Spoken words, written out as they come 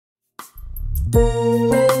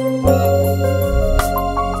Welcome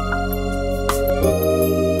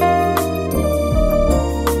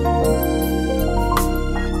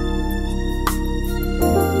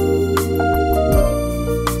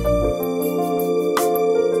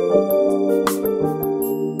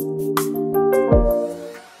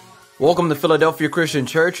to Philadelphia Christian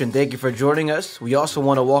Church, and thank you for joining us. We also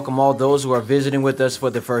want to welcome all those who are visiting with us for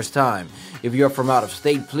the first time. If you are from out of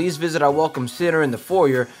state, please visit our Welcome Center in the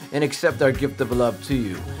foyer and accept our gift of love to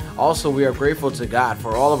you. Also, we are grateful to God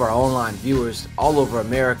for all of our online viewers all over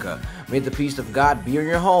America. May the peace of God be in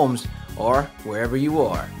your homes or wherever you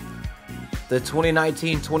are. The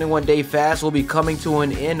 2019 21-day fast will be coming to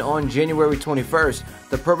an end on January 21st.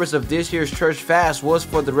 The purpose of this year's church fast was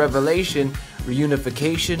for the revelation,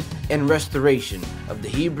 reunification, and restoration of the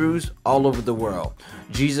Hebrews all over the world.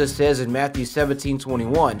 Jesus says in Matthew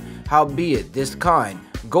 17:21, "Howbeit this kind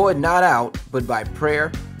goeth not out, but by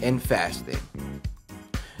prayer and fasting."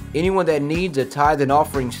 Anyone that needs a tithe and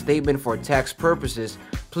offering statement for tax purposes,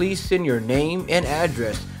 please send your name and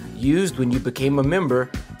address used when you became a member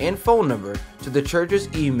and phone number to the church's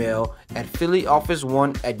email at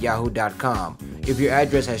phillyoffice1@yahoo.com. If your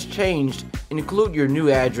address has changed, include your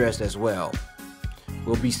new address as well.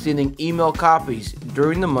 We'll be sending email copies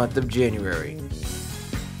during the month of January.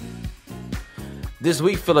 This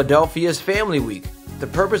week, Philadelphia is Family Week. The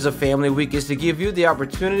purpose of Family Week is to give you the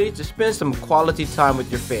opportunity to spend some quality time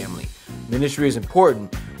with your family. Ministry is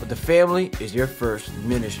important, but the family is your first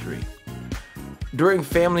ministry. During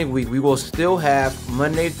Family Week, we will still have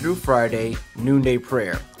Monday through Friday noonday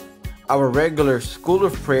prayer. Our regular School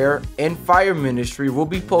of Prayer and Fire Ministry will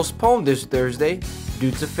be postponed this Thursday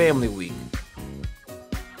due to Family Week.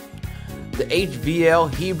 The HVL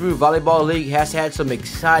Hebrew Volleyball League has had some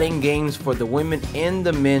exciting games for the women and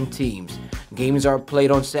the men teams. Games are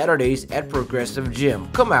played on Saturdays at Progressive Gym.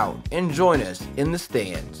 Come out and join us in the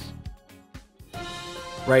stands.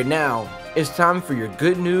 Right now, it's time for your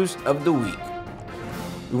good news of the week.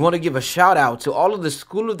 We want to give a shout out to all of the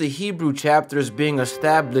School of the Hebrew chapters being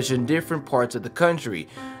established in different parts of the country.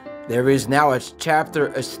 There is now a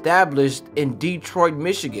chapter established in Detroit,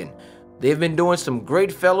 Michigan. They've been doing some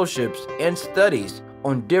great fellowships and studies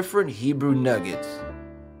on different Hebrew nuggets.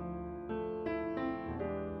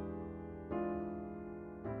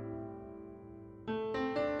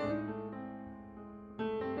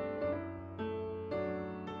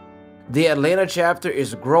 The Atlanta chapter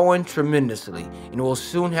is growing tremendously and will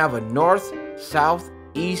soon have a north, south,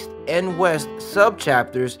 east, and west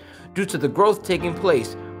sub-chapters due to the growth taking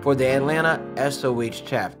place for the Atlanta SOH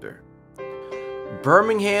chapter.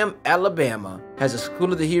 Birmingham, Alabama has a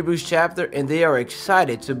School of the Hebrews chapter, and they are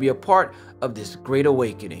excited to be a part of this great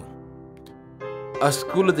awakening. A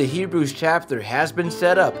School of the Hebrews chapter has been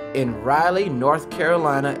set up in Raleigh, North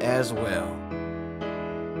Carolina as well.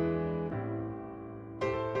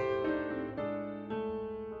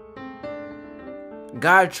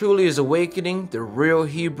 God truly is awakening the real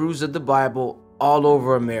Hebrews of the Bible all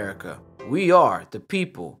over America. We are the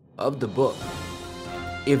people of the book.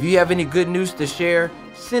 If you have any good news to share,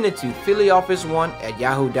 send it to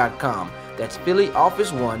phillyoffice1@yahoo.com. That's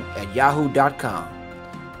phillyoffice1@yahoo.com.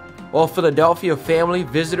 Well, Philadelphia family,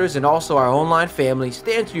 visitors, and also our online family,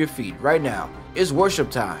 stand to your feet right now. It's worship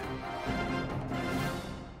time.